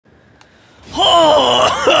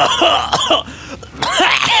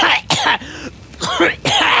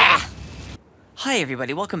Hi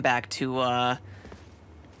everybody, welcome back to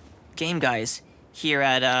Game Guys here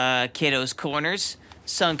at Kato's Corners.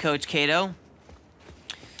 Sun Coach Kato.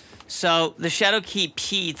 So the Shadow Keep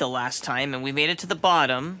peed the last time and we made it to the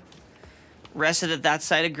bottom. Rested at that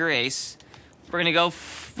side of grace. We're gonna go,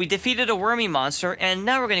 we defeated a wormy monster and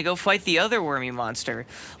now we're gonna go fight the other wormy monster.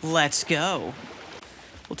 Let's go.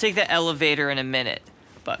 We'll take the elevator in a minute.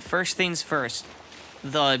 But first things first,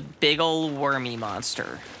 the big ol' wormy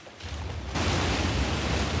monster.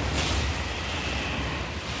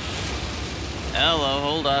 Hello,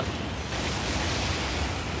 hold up.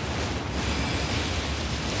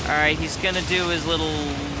 Alright, he's gonna do his little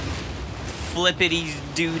flippity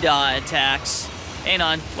doodah attacks. Hang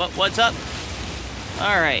on, what's up?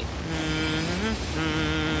 Alright.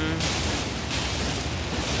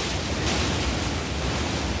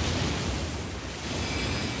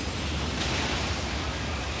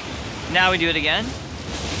 Now we do it again.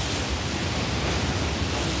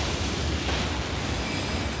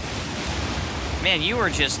 Man, you are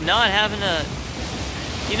just not having a...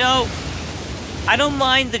 You know, I don't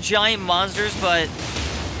mind the giant monsters, but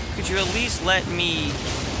could you at least let me...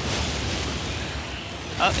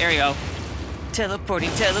 Oh, there you go.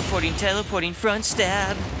 Teleporting, teleporting, teleporting, front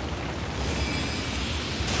stab.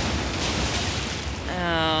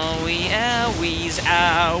 Owie, owies,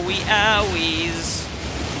 owie, owies.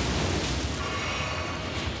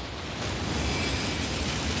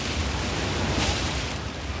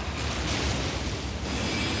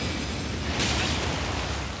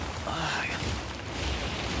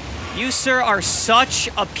 You, sir, are such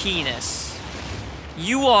a penis.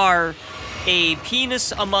 You are a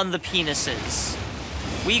penis among the penises.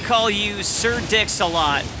 We call you Sir Dicks a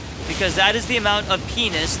lot, because that is the amount of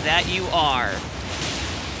penis that you are.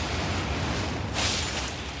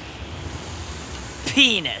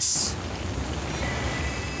 Penis.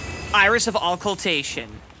 Iris of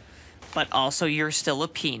occultation. But also you're still a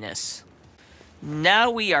penis. Now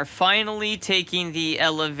we are finally taking the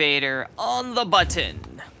elevator on the button.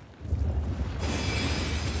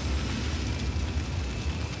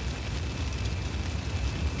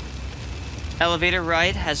 Elevator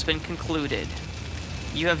ride has been concluded.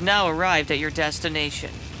 You have now arrived at your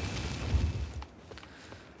destination.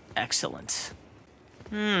 Excellent.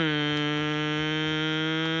 I'm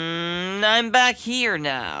back here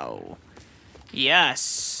now.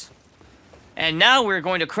 Yes. And now we're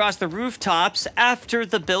going to cross the rooftops after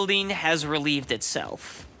the building has relieved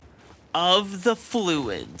itself of the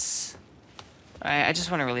fluids. Alright, I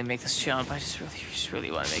just want to really make this jump. I just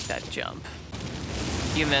really want to make that jump.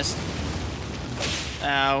 You missed.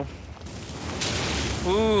 Ow.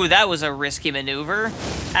 Ooh, that was a risky maneuver.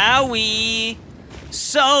 Owie!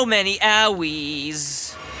 So many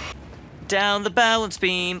owies! Down the balance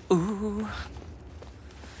beam, ooh.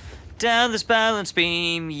 Down this balance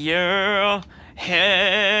beam, yeah.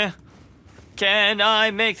 Hey. Can I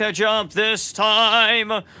make the jump this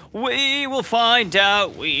time? We will find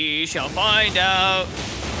out, we shall find out.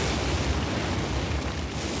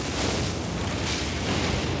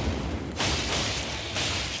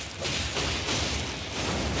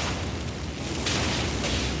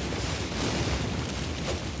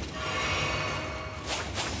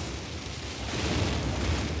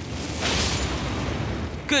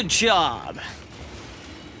 Good job.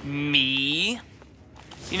 Me?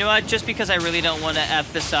 You know what? Just because I really don't want to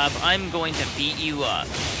F this up, I'm going to beat you up.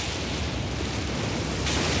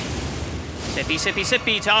 Sippy, sippy,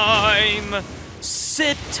 sippy time!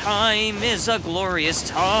 Sip time is a glorious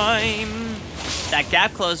time! That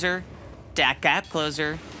gap closer. That gap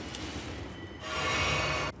closer.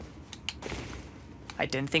 I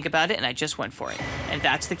didn't think about it, and I just went for it. And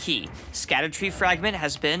that's the key. Erdtree fragment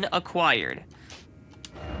has been acquired.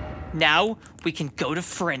 Now, we can go to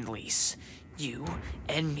friendlies. You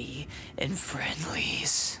and me and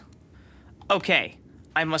friendlies. Okay,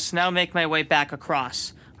 I must now make my way back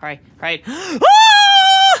across. Alright, alright. Ah!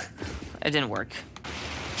 It didn't work.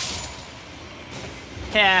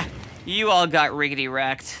 Yeah, you all got riggedy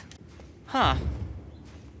wrecked. Huh.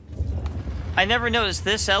 I never noticed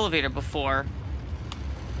this elevator before.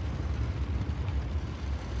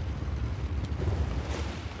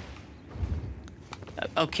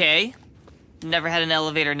 Okay. Never had an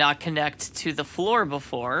elevator not connect to the floor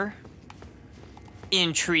before.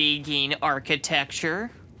 Intriguing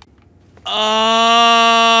architecture.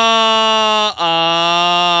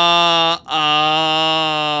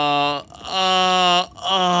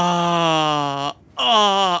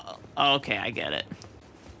 Okay, I get it.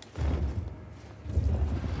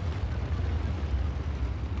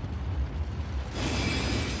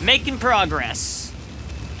 Making progress.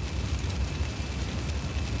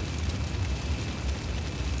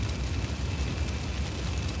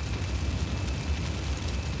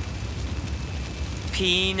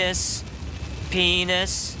 Penis,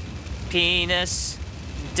 penis, penis,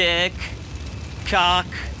 dick, cock,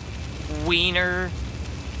 wiener,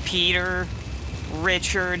 Peter,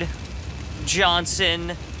 Richard,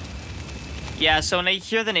 Johnson. Yeah, so when I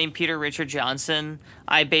hear the name Peter Richard Johnson,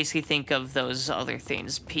 I basically think of those other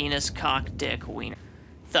things. Penis, cock, dick, wiener.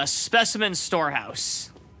 The Specimen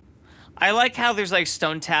Storehouse. I like how there's like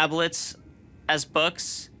stone tablets as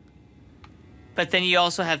books, but then you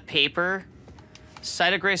also have paper.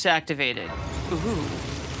 Site of Grace activated. Ooh.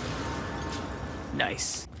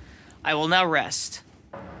 Nice. I will now rest.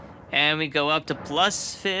 And we go up to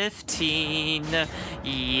plus 15.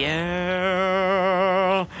 Yeah.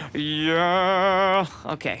 Yeah.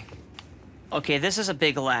 Okay. Okay, this is a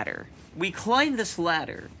big ladder. We climb this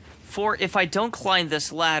ladder. For if I don't climb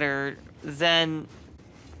this ladder, then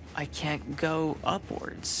I can't go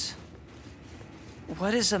upwards.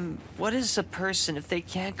 What is a person if they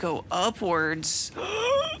can't go upwards?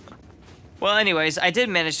 Well, anyways, I did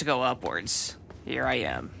manage to go upwards. Here I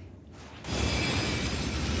am.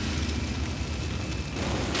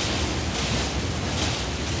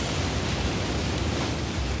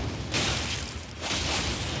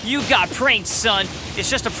 You got pranked, son. It's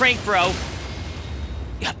just a prank, bro.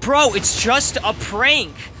 Yeah, bro, it's just a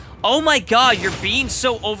prank. Oh my god, you're being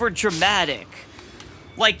so overdramatic.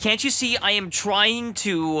 Like, can't you see I am trying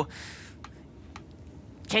to...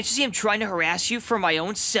 Can't you see I'm trying to harass you for my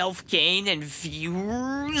own self-gain and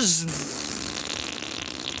views?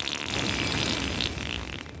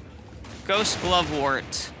 Ghost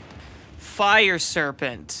Glovewort. Fire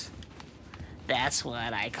Serpent. That's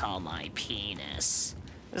what I call my penis.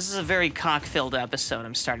 This is a very cock-filled episode,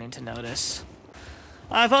 I'm starting to notice.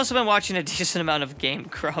 I've also been watching a decent amount of Game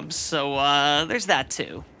Grumps, so there's that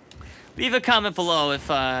too. Leave a comment below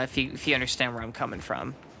if you understand where I'm coming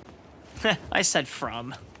from. I said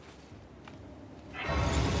from.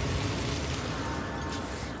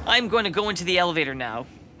 I'm going to go into the elevator now.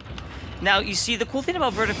 Now, you see, the cool thing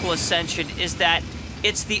about vertical ascension is that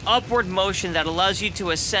it's the upward motion that allows you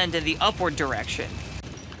to ascend in the upward direction.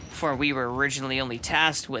 For we were originally only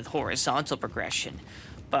tasked with horizontal progression.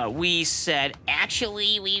 But we said,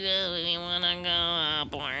 actually, we want to go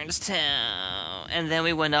upwards too. And then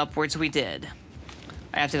we went upwards, we did.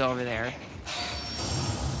 I have to go over there.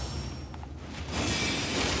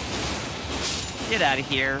 Get out of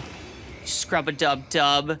here.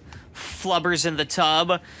 Scrub-a-dub-dub. Flubbers in the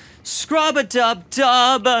tub.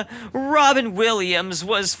 Scrub-a-dub-dub. Robin Williams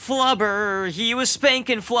was Flubber. He was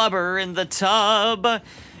spanking Flubber in the tub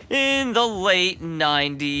in the late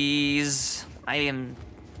 90s. I am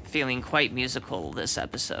feeling quite musical this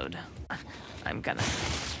episode. I'm gonna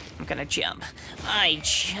jump. I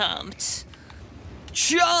jumped.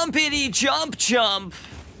 Jumpity jump jump.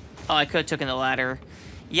 Oh, I could have taken the ladder.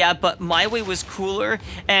 Yeah, but my way was cooler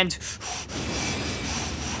and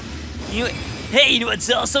hey, you know what's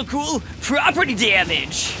also cool? Property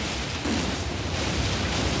damage.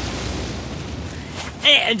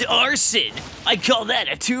 And arson. I call that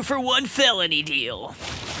a 2-for-1 felony deal.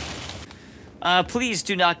 Please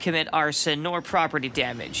do not commit arson nor property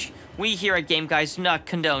damage. We here at Game Guys do not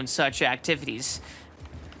condone such activities.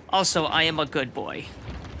 Also, I am a good boy.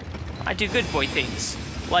 I do good boy things,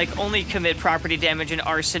 like only commit property damage and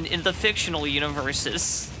arson in the fictional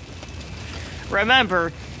universes.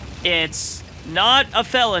 Remember, it's not a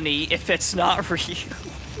felony if it's not real.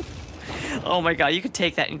 Oh my god, you could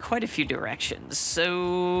take that in quite a few directions.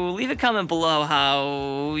 So leave a comment below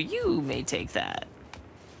how you may take that.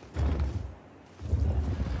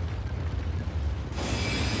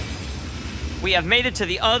 We have made it to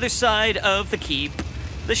the other side of the keep.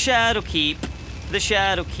 The Shadow Keep. The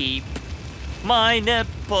Shadow Keep. My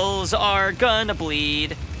nipples are gonna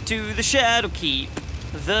bleed to the Shadow Keep.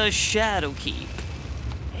 The Shadow Keep.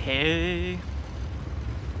 Hey.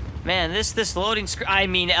 Man, this loading screen, I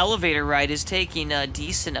mean elevator ride is taking a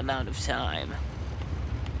decent amount of time.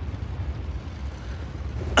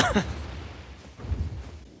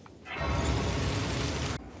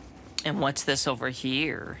 And what's this over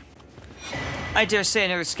here? I dare say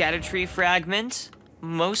another Erdtree fragment.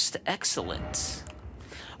 Most excellent.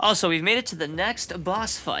 Also, we've made it to the next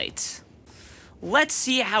boss fight. Let's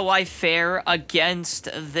see how I fare against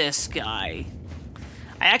this guy.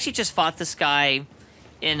 I actually just fought this guy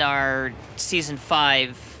in our Season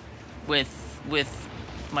 5 with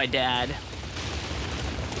my dad.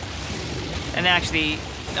 And actually,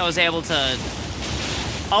 I was able to...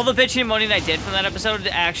 All the bitching and moaning I did from that episode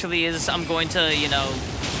actually is I'm going to, you know,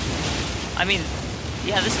 I mean,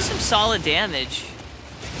 yeah, this is some solid damage.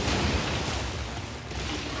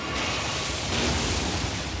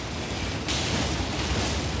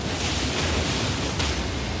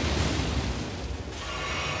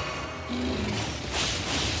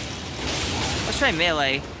 Let's try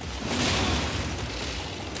melee.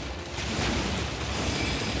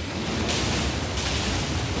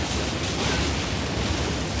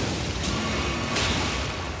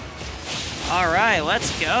 All right,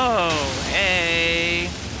 let's go. Hey.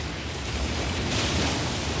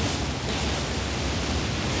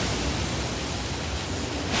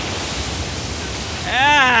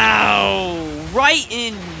 Ow! Right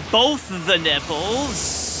in both the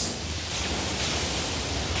nipples.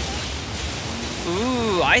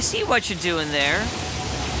 Ooh, I see what you're doing there.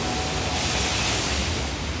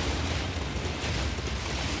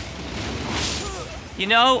 You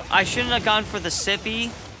know, I shouldn't have gone for the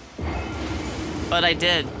sippy. But I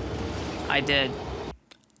did. I did.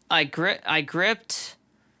 I gripped.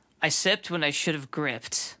 I sipped when I should have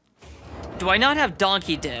gripped. Do I not have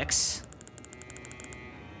donkey dicks?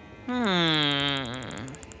 You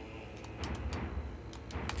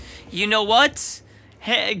know what?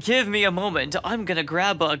 Hey, give me a moment. I'm gonna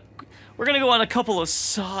grab a... We're gonna go on a couple of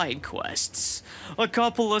side quests. A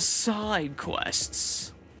couple of side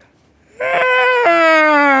quests.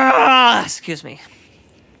 Excuse me.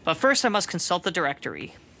 But first, I must consult the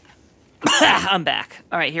directory. I'm back.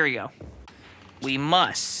 All right, here we go. We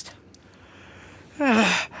must.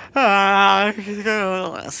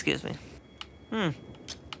 Excuse me.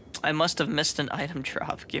 I must have missed an item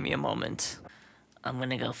drop. Give me a moment. I'm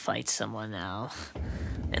gonna go fight someone now.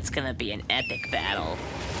 It's gonna be an epic battle.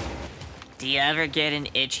 Do you ever get an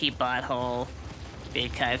itchy butthole?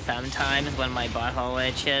 Because sometimes when my butthole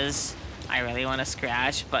itches, I really want to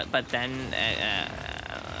scratch, but then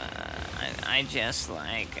I just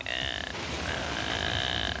like.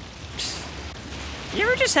 You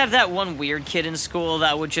ever just have that one weird kid in school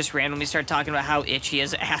that would just randomly start talking about how itchy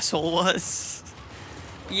his asshole was?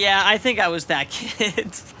 Yeah, I think I was that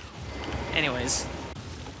kid. Anyways.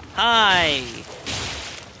 Hi!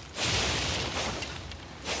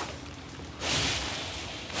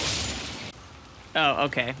 Oh,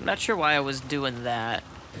 okay. Not sure why I was doing that.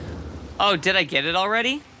 Oh, did I get it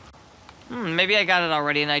already? Maybe I got it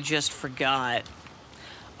already and I just forgot.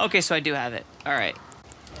 Okay, so I do have it. Alright.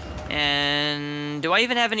 And do I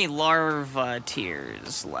even have any larva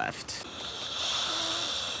tears left?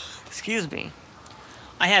 Excuse me.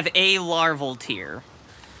 I have a larval tear.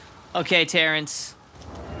 Okay, Terrence.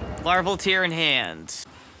 Larval tear in hand.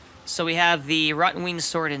 So we have the Rottenwing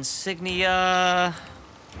Sword Insignia.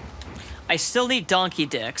 I still need donkey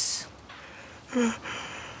dicks.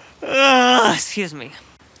 Excuse me.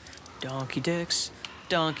 Donkey dicks.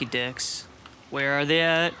 Donkey dicks. Where are they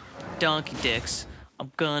at? Donkey dicks.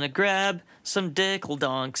 I'm gonna grab some dickle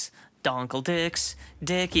donks. Donkle dicks.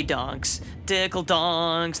 Dicky donks. Dickle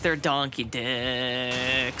donks. They're donkey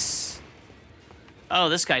dicks. Oh,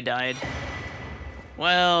 this guy died.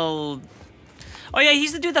 Well... Oh yeah,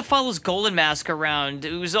 he's the dude that follows Golden Mask around,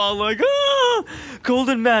 who's all like, ah,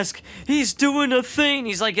 Golden Mask, he's doing a thing.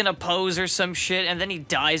 He's like in a pose or some shit, and then he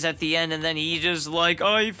dies at the end, and then he just like,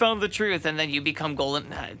 oh, he found the truth, and then you become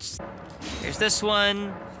Golden... Here's this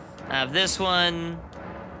one. I have this one.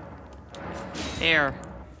 Here.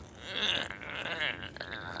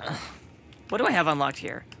 What do I have unlocked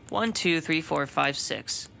here? 1, 2, 3, 4, 5,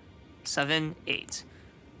 6, 7, 8.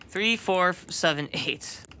 3, 4, 7,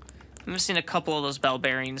 8. I'm missing a couple of those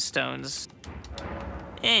bell-bearing stones.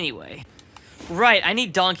 Anyway. Right, I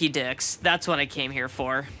need donkey dicks. That's what I came here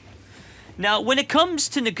for. Now, when it comes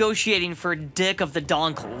to negotiating for Dick of the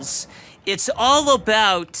Donkles, it's all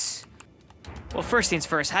about... Well, first things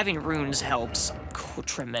first, having runes helps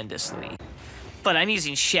tremendously. But I'm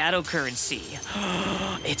using shadow currency.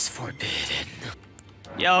 It's forbidden.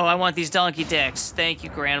 Yo, I want these donkey dicks. Thank you,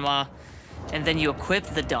 Grandma. And then you equip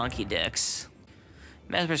the donkey dicks.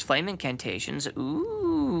 Mesmer's Flame Incantations.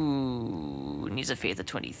 Ooh, needs a faith of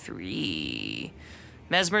 23.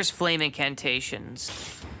 Mesmer's Flame Incantations.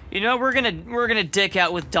 You know, we're gonna dick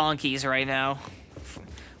out with donkeys right now.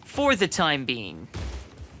 For the time being.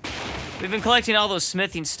 We've been collecting all those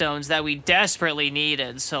smithing stones that we desperately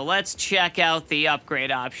needed, so let's check out the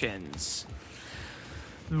upgrade options.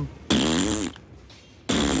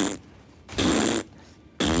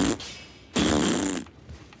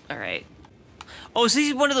 Alright. Oh, is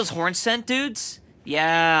he one of those horn scent dudes?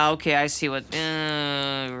 Yeah, okay, I see what...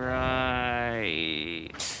 right.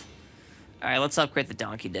 Alright, let's upgrade the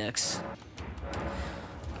donkey dicks.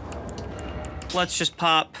 Let's just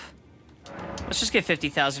pop... Let's just get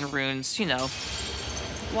 50,000 runes, you know.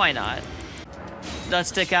 Why not? Let's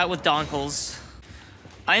stick out with donkles.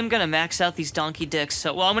 I am gonna max out these donkey dicks.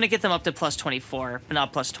 So, well, I'm gonna get them up to plus 24, but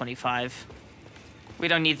not plus 25. We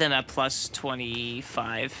don't need them at plus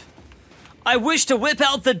 25. I wish to whip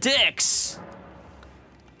out the dicks!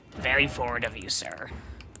 Very forward of you, sir.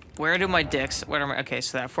 Where do my dicks... What are my... Okay,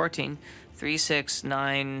 so that 14. 3, 6,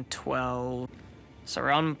 9, 12... So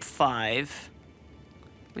around 5.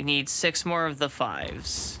 We need 6 more of the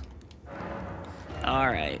 5s.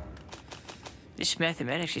 Alright. This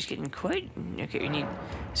mathematics is getting quite... Okay, we need...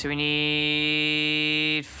 So we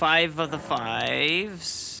need... 5 of the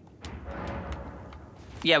 5s.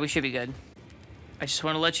 Yeah, we should be good. I just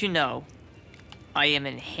want to let you know, I am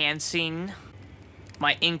enhancing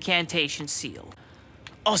my incantation seal,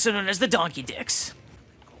 also known as the donkey dicks.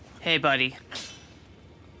 Hey, buddy.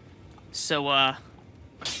 So,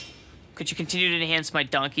 could you continue to enhance my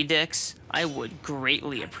donkey dicks? I would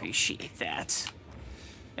greatly appreciate that.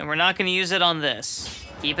 And we're not going to use it on this.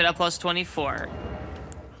 Keep it at plus 24.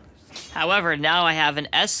 However, now I have an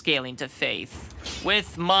S scaling to faith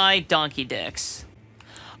with my donkey dicks.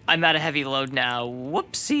 I'm at a heavy load now.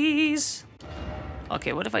 Whoopsies.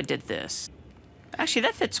 Okay, what if I did this? Actually,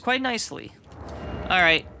 that fits quite nicely.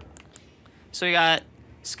 Alright. So we got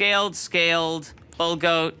scaled, bull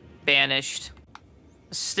goat, banished.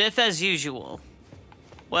 Stiff as usual.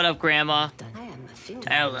 What up, Grandma?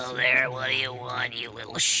 Hello there, what do you want, you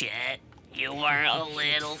little shit? You are a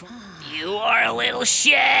little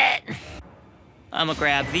shit! I'ma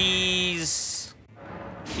grab these.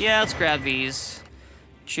 Yeah, let's grab these.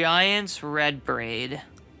 Giant's red braid.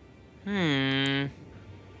 Burno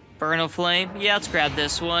flame. Yeah, let's grab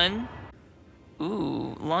this one.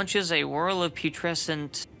 Ooh, launches a whirl of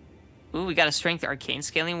putrescent. Ooh, we got a strength arcane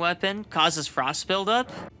scaling weapon. Causes frost buildup.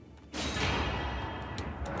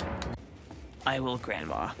 I will,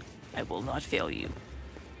 Grandma. I will not fail you.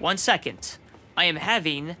 1 second. I am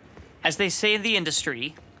having, as they say in the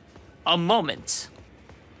industry, a moment.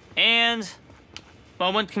 And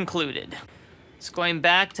moment concluded. It's going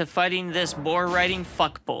back to fighting this boar-riding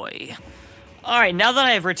fuckboy. Alright, now that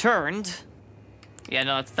I have returned... Yeah,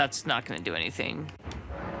 no, that's not going to do anything.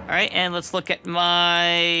 Alright, and let's look at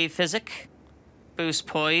my physic. Boost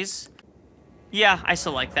poise. Yeah, I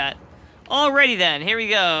still like that. Alrighty then, here we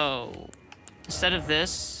go. Instead of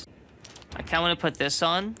this, I kind of want to put this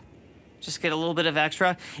on. Just get a little bit of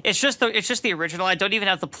extra. It's just the original. I don't even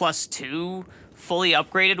have the +2 fully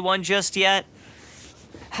upgraded one just yet.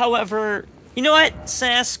 However, you know what?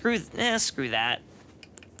 Screw that.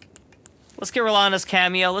 Let's get Rolana's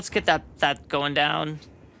cameo. Let's get that going down.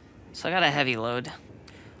 So I got a heavy load.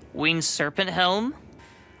 Winged Serpent Helm.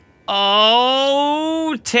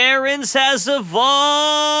 Oh, Terrence has evolved!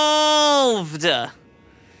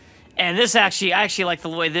 And this I actually like the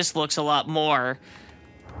way this looks a lot more.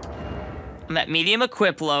 I'm at medium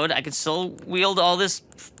equip load. I can still wield all this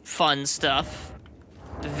fun stuff.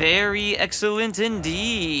 Very excellent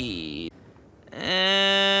indeed.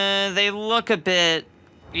 They look a bit...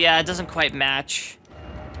 Yeah, it doesn't quite match.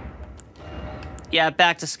 Yeah,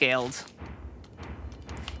 back to scaled.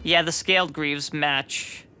 Yeah, the scaled greaves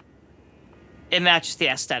match. It matches the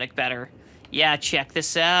aesthetic better. Yeah, check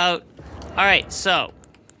this out. Alright, so...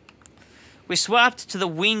 we swapped to the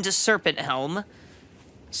Winged Serpent Helm.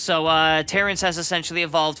 So, Terrence has essentially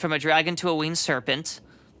evolved from a dragon to a winged serpent.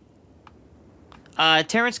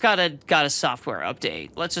 Terrence got a software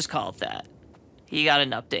update. Let's just call it that. He got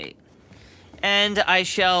an update. And I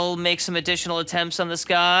shall make some additional attempts on this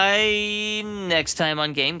guy next time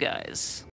on Game Guys.